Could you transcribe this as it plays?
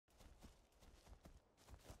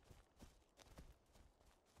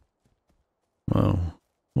Well,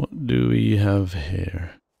 what do we have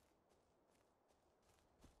here?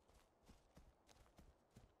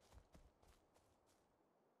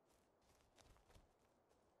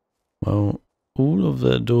 Well, all of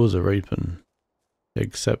their doors are open,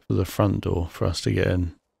 except for the front door for us to get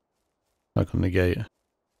in. Like on the gate.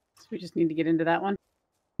 So we just need to get into that one?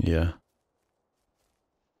 Yeah.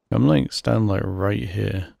 I'm like, stand like right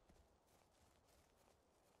here.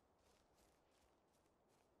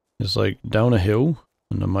 It's like down a hill,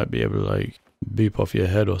 and I might be able to like beep off your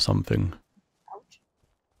head or something. Ouch.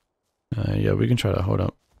 Yeah, we can try that. Hold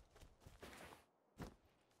up.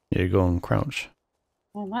 Yeah, go on, crouch.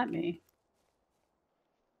 Won't let me.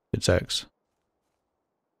 It's X.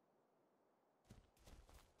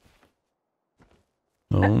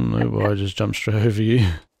 Oh no, well, I just jumped straight over you.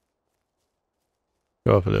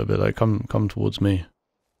 Go up a little bit, like come towards me.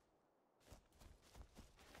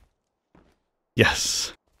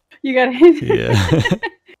 Yes. You got it. Yeah.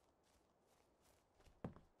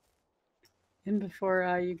 In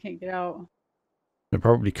before you can't get out. I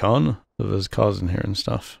probably can't, but there's cars in here and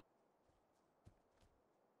stuff.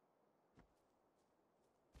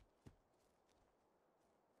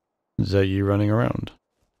 Is that you running around?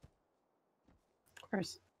 Of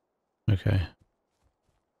course. Okay.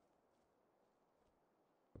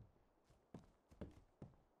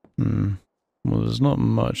 Well, there's not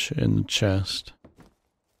much in the chest.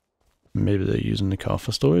 Maybe they're using the car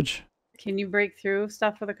for storage? Can you break through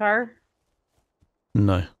stuff with a car?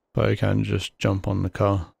 No, but I can just jump on the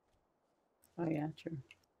car. Oh yeah, true.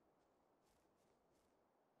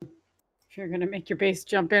 If you're gonna make your base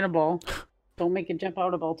jump inable, don't make it jump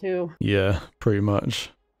outable too. Yeah, pretty much.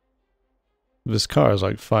 This car is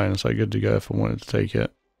like fine, it's like good to go if I wanted to take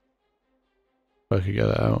it. If I could get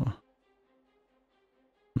it out.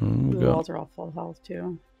 The walls are all full health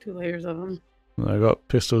too. 2 layers of them. I got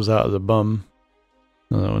pistols out of the bum.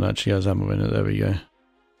 Oh, that one actually has ammo in it, there we go. I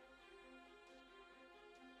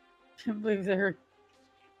can't believe their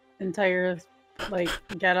entire like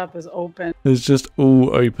get up is open. It's just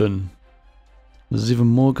all open. There's even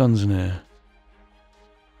more guns in here.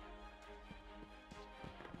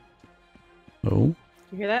 Oh.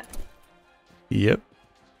 You hear that? Yep.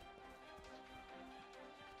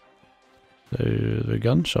 So the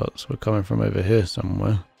gunshots were coming from over here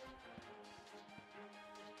somewhere.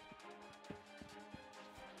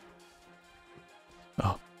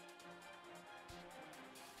 Oh.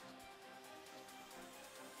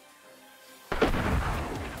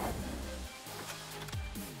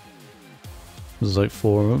 There's like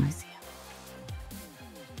 4 of them.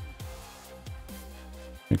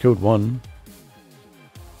 I killed one.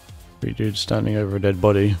 3 dudes standing over a dead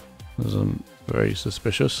body. Wasn't very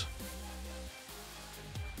suspicious.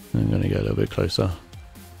 I'm gonna get a little bit closer.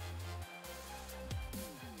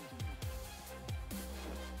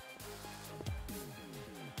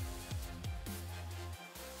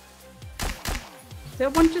 Did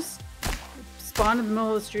that one just spawn in the middle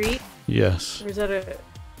of the street? Yes. Or is that a...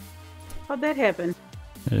 How'd that happen?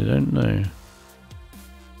 I don't know.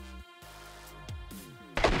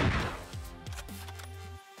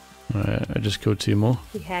 Alright, I just killed 2 more.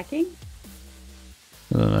 He hacking?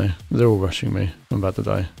 I don't know. They're all rushing me. I'm about to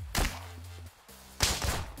die.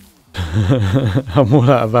 I'm all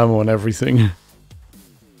out of ammo on everything. Have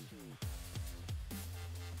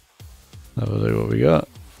a look what we got.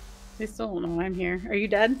 They still don't know I'm here. Are you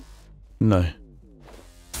dead? No,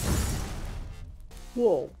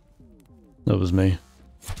 Whoa. that was me.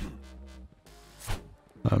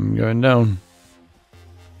 I'm going down.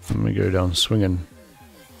 I'm gonna go down swinging.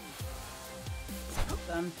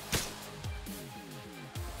 Done.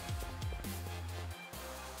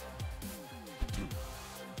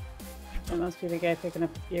 That must be the guy picking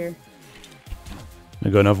up the gear. I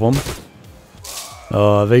got another one.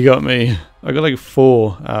 Oh, they got me. I got like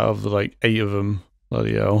 4 out of the like 8 of them.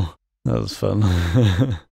 Bloody hell. That was fun.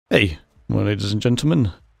 Hey, well, ladies and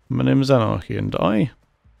gentlemen, my name is Anarchy and I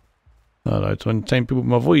like to entertain people with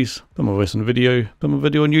my voice. Put my voice on a video, put my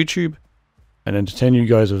video on YouTube, and entertain you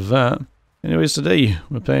guys with that. Anyways, today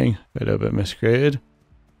we're playing a little bit Miscreated.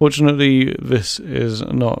 Fortunately, this is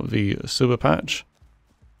not the super patch,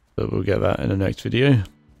 but we'll get that in the next video.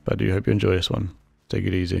 But I do hope you enjoy this one. Take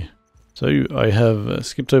it easy. So I have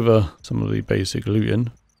skipped over some of the basic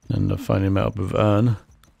looting, and I've finally met up with Ern.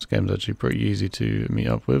 This game's actually pretty easy to meet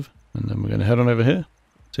up with, and then we're going to head on over here,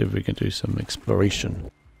 see if we can do some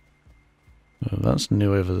exploration. Well, that's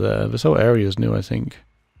new over there. This whole area is new, I think.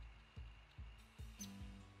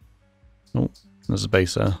 Oh, there's a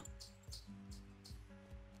base there.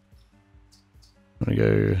 I'm gonna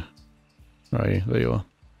go... Right, there you are.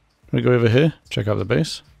 I'm gonna go over here, check out the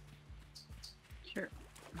base.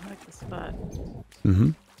 spot.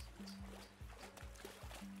 Mm-hmm.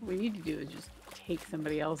 What we need to do is just take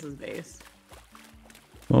somebody else's base.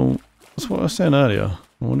 Well, that's what I was saying earlier.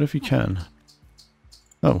 I wonder if you can.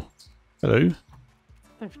 Oh, hello.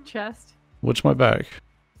 The chest. Watch my back.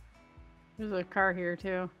 There's a car here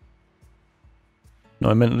too. No,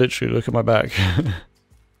 I meant literally look at my back.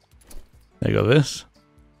 They got this,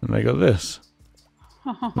 and they got this.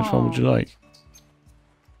 Which one would you like?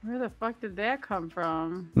 Where the fuck did that come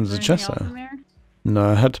from? There's Is a there chest anything else there. in there? No,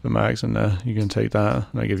 I had to put my axe in there. You can take that,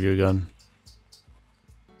 and I give you a gun.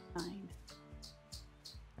 Fine.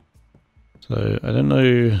 So, I don't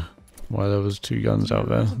know why there was 2 guns out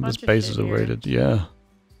there. There's a This bunch of base shit is all here. raided. Yeah.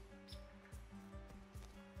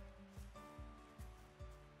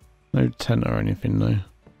 No tent or anything, though.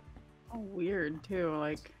 Oh, weird too.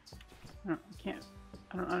 Like, I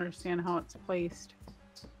don't understand how it's placed.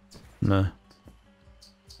 No.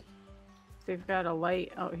 They've got a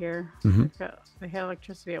light out here. Mm-hmm. They had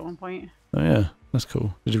electricity at one point. Oh, yeah. That's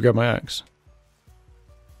cool. Did you grab my axe?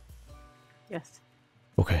 Yes.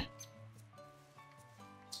 Okay.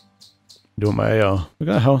 You want my AR? Look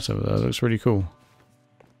at that house over there. It looks really cool.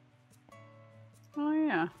 Oh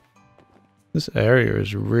yeah. This area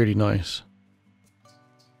is really nice.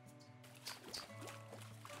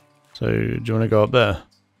 So, do you want to go up there?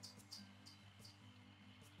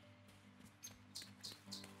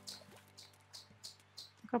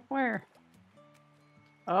 Look up where?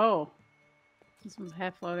 Oh. This one's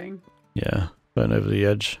half floating. Yeah, burn over the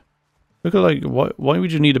edge. Look at like why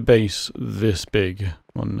would you need a base this big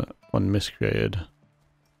on Miscreated?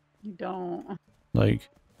 You don't. Like,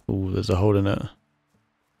 oh, there's a hole in it.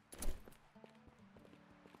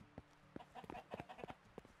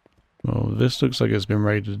 Well, this looks like it's been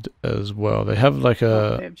raided as well. They have like They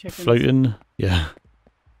a have chickens. floating, yeah.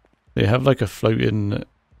 They have like a floating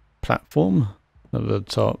platform at the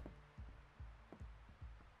top.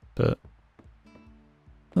 But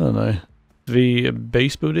I don't know. The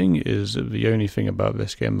base building is the only thing about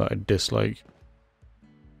this game that I dislike.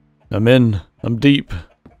 I'm in. I'm deep.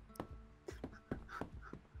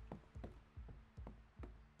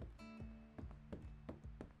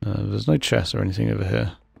 There's no chest or anything over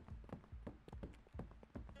here.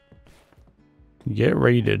 Get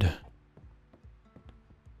raided.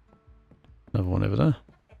 Another one over there.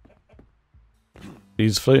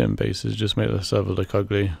 These floating bases just make the server look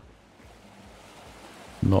ugly.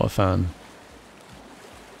 Not a fan.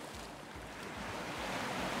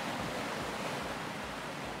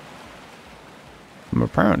 I'm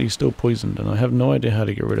apparently still poisoned and I have no idea how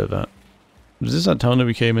to get rid of that. Was this that town that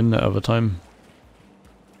we came in that other time?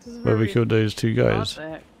 This is Where we killed those 2 fought guys?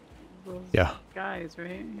 those Yeah. guys,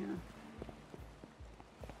 right? Yeah.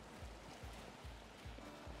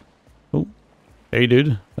 Oh. Hey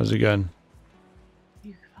dude, how's it going?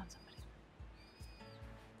 You found somebody.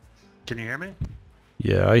 Can you hear me?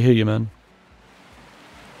 Yeah, I hear you, man.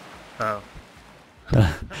 Oh.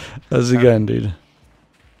 How's it going, dude?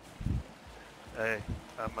 Hey,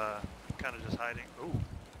 I'm kind of just hiding. Ooh,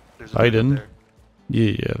 there's a Hiding? dude up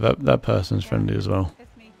Yeah, that person's friendly as well.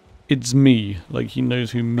 It's me. It's me, like he knows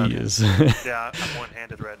who me Okay. is. there. Yeah, I'm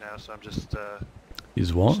one-handed right now, so I'm just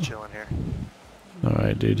He's what? chilling here,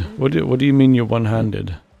 Alright, dude. What do you mean you're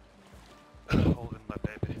one-handed? holding my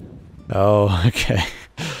baby. Oh, okay.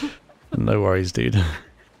 No worries, dude.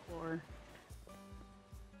 Or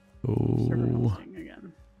server Oh, hosting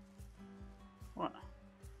again. What?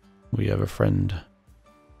 we have a friend.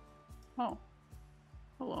 Oh.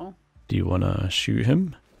 Hello. Do you wanna shoot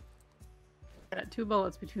him? Got 2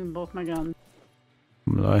 bullets between both my guns.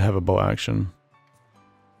 Well, I have a bolt action.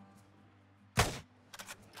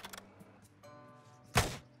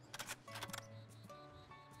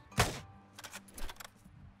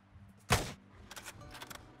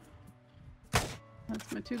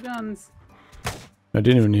 That's my 2 guns. I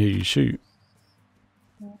didn't even hear you shoot.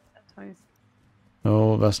 Oh, that's twice.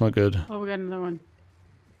 Oh, that's not good. Oh, we got another one.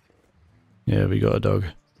 Yeah, we got a dog.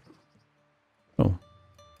 Oh,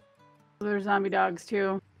 There's zombie dogs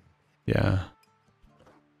too. yeah.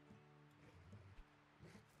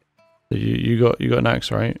 So you got an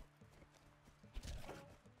axe, right?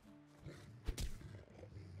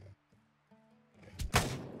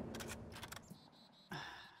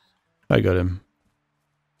 I got him.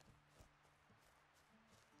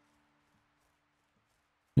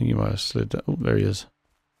 I think you might have slid down. Oh, there he is.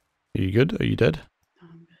 Are you good? Are you dead? Oh,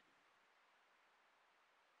 I'm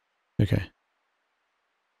good. Okay.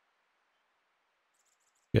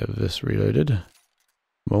 Get this reloaded.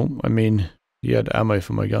 Well, I mean, he had ammo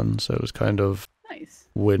for my gun, so it was kind of Nice.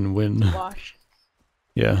 win-win. Wash.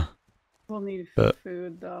 Yeah. We'll need But-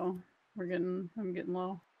 food though. I'm getting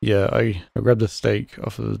low. Yeah, I grabbed the steak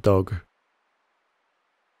off of the dog.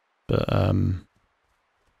 But, I'm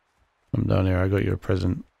down here, I got you a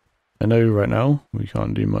present. I know right now we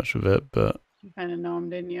can't do much with it, but... You kind of know him,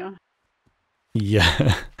 didn't you?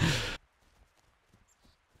 Yeah.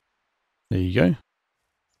 There you go.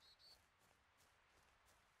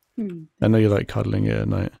 I know you like cuddling it at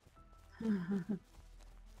night.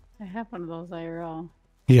 I have one of those IRL.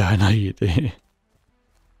 Yeah, I know you do.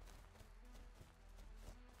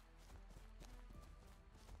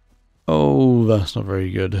 Oh, that's not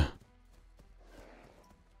very good.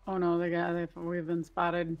 Oh no, we've been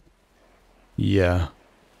spotted. Yeah.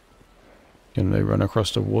 Can they run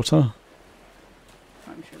across the water?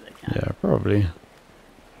 I'm sure they can. Yeah, probably.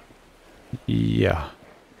 Yeah.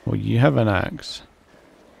 Well, you have an axe.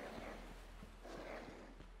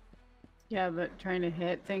 Yeah, but trying to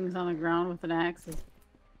hit things on the ground with an axe is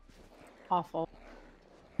awful.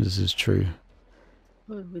 This is true.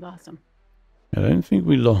 Ooh, we lost them. I don't think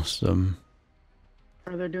we lost them.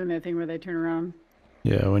 Or they're doing that thing where they turn around.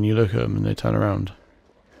 Yeah, when you look at them and they turn around.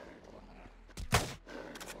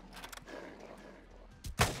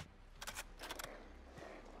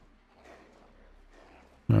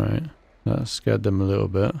 Alright, that scared them a little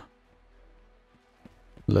bit.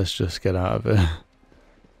 Let's just get out of it.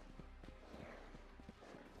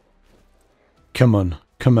 Come on,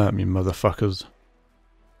 come at me, motherfuckers.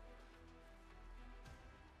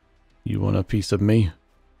 You want a piece of me?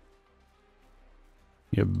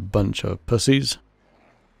 You bunch of pussies.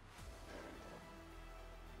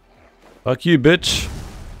 Fuck you, bitch.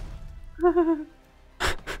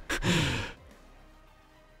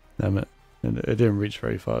 Damn it. It didn't reach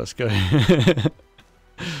very far. Let's go.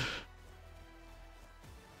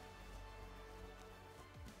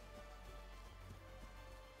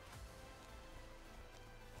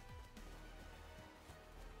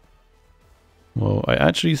 Well, I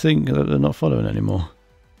actually think that they're not following anymore.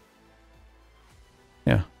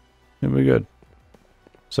 Yeah, I think we're good.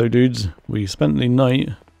 So dudes, we spent the night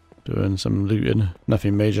doing some looting.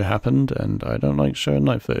 Nothing major happened, and I don't like showing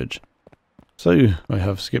night footage. So I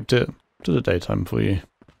have skipped it to the daytime for you.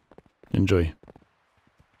 Enjoy.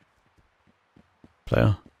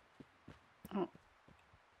 Player.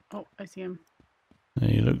 Oh, I see him.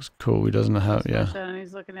 He looks cool. He doesn't have, yeah. And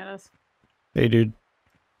he's looking at us. Hey dude.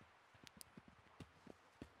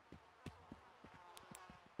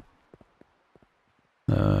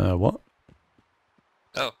 What?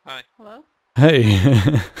 Oh, hi. Hello? Hey.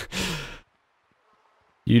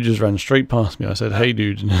 You just ran straight past me. I said, hey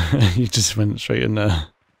dude. And you just went straight in there.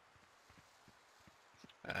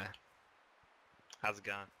 How's it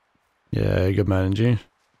going? Yeah, good man, and you?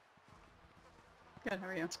 Good, how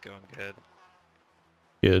are you? It's going good.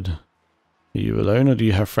 Good. Are you alone or do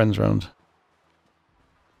you have friends around?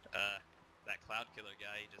 That cloud killer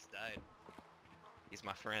guy, he just died. He's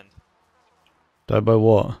my friend. Died by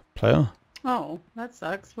what? Player? Oh, that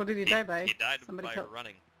sucks. What did he die by? He died Somebody by killed.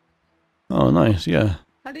 running. Oh, nice, yeah.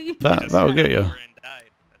 How did you? That'll get you. And died.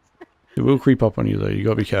 It will creep up on you though, you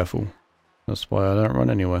gotta be careful. That's why I don't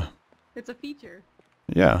run anywhere. It's a feature.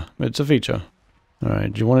 Yeah, it's a feature.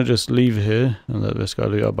 Alright, do you want to just leave here and let this guy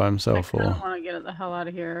loot up by himself, I or...? want to get the hell out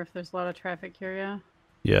of here if there's a lot of traffic here, yeah?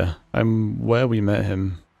 Yeah, I'm where we met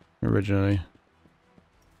him originally.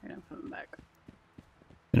 I'm gonna put him back.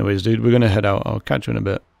 Anyways, dude, we're gonna head out. I'll catch you in a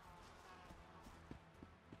bit.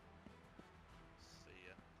 See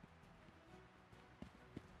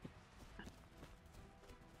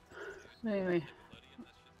ya. Anyway,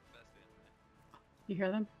 you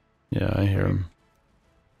hear them? Yeah, I hear him.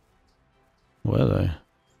 Where are they?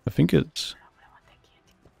 I think it's...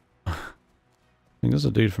 I think it's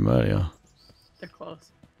a dude from earlier. They're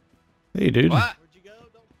close. Hey, dude. What? Where'd you go?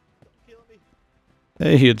 Don't kill me.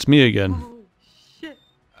 Hey, it's me again. Oh, shit.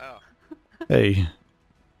 Oh, Hey.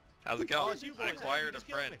 how's it Oh, going? it's you I boys. acquired a Just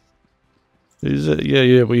killed friend. me. Is it?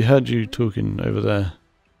 Yeah, we heard you talking over there.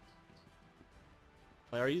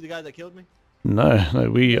 Wait, are you the guy that killed me? No,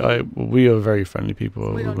 we are very friendly people.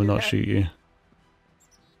 We We don't will do not that. shoot you.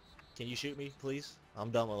 Can you shoot me, please?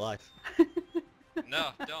 I'm done with life. No,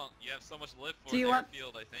 don't. You have so much to live for Do in you the want-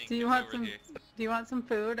 airfield, I think. Do you It's want over some? here. Do you want some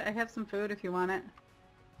food? I have some food if you want it.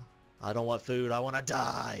 I don't want food. I want to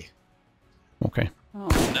die. Okay. Oh,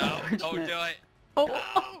 No, don't unfortunate. do it.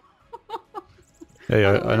 Oh. Hey,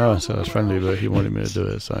 I know I said I was friendly, but he wanted me to do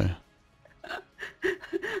it, so...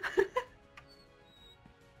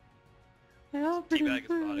 Help Teabag his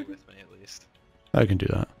him. body with me, at least. I can do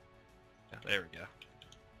that. Yeah, there we go.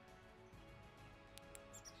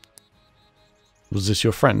 Was this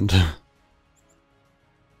your friend?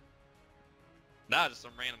 Nah, just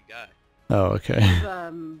some random guy. Oh, okay. His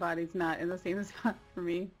body's not in the same spot for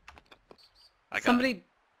me. I got Somebody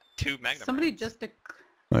 2 Magnum Somebody rounds. just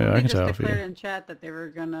Oh, yeah, I somebody can just tell for declared you. in chat that they were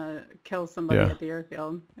gonna kill somebody Yeah. at the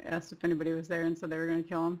airfield. Asked if anybody was there and said they were gonna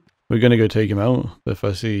kill him. We're gonna go take him out. But if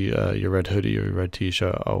I see your red hoodie or your red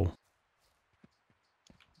t-shirt, I'll...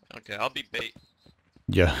 Okay, I'll be bait.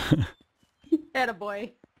 Yeah.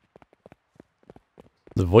 Attaboy.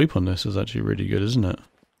 The VoIP on this is actually really good, isn't it?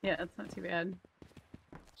 Yeah, it's not too bad.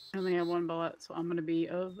 I only have 1 bullet, so I'm gonna be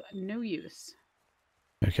of no use.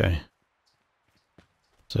 Okay.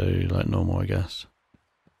 So, like normal, I guess.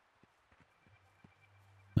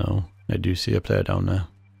 No, I do see a player down there.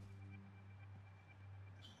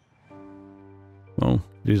 Well,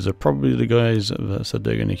 these are probably the guys that said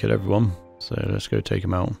they're going to kill everyone. So let's go take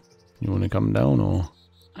them out. You want to come down or?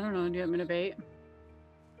 I don't know, do you want me to bait?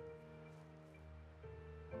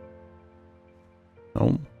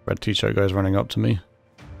 Oh, red t-shirt guy's running up to me.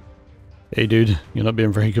 Hey dude, you're not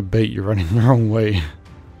being very good bait, you're running the wrong way.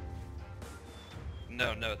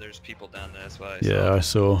 No, there's people down there. That's why. Yeah, I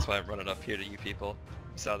saw. That's why I'm running up here to you people.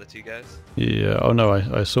 You saw the 2 guys? Yeah, oh no,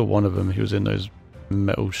 I saw one of them. He was in those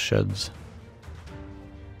metal sheds.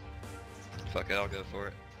 Fuck it, I'll go for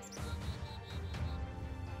it.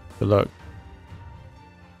 Good luck.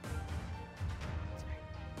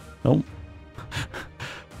 Oh.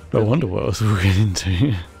 No wonder what I was walking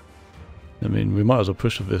into. I mean, we might as well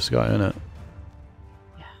push with this guy, innit?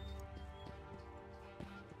 Yeah.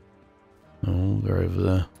 Oh, they're over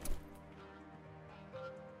there.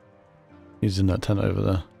 He's in that tent over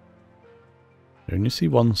there. I only see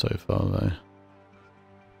one so far, though.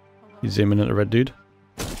 He's aiming at the red dude.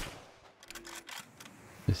 I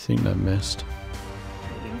think they missed.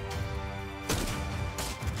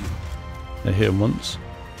 I hit him once.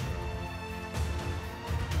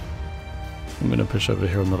 I'm gonna push over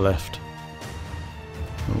here on the left.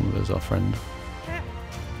 Oh, there's our friend.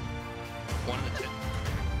 One in the tent.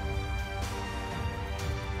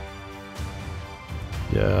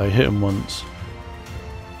 Yeah, I hit him once.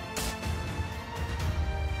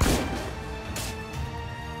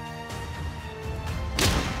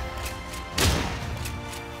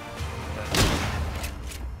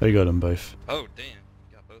 They got them both. Oh, damn.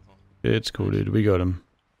 You got both of them. It's cool, dude. We got him.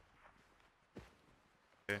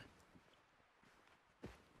 Okay.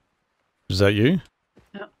 Is that you?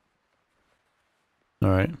 Yep.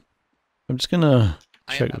 Alright. I'm just gonna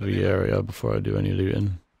I am check out of the ammo. area before I do any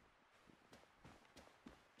looting.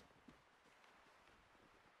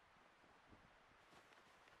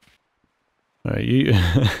 Alright, you...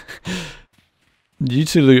 you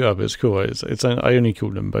two loot up, it's cool. I only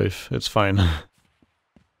killed them both. It's fine.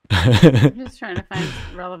 I'm just trying to find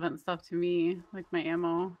relevant stuff to me, like my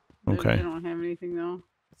ammo. Okay. I don't have anything though,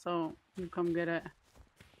 so you come get it.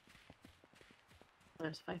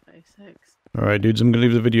 There's 556. Alright dudes, I'm gonna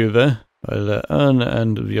leave the video there. I let Ern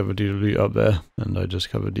and the other dude loot up there, and I just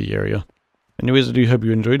covered the area. Anyways, I do hope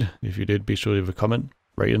you enjoyed. If you did, be sure to leave a comment,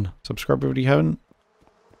 rate and subscribe if you haven't.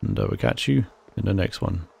 And I will catch you in the next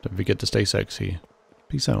one. Don't forget to stay sexy.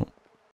 Peace out.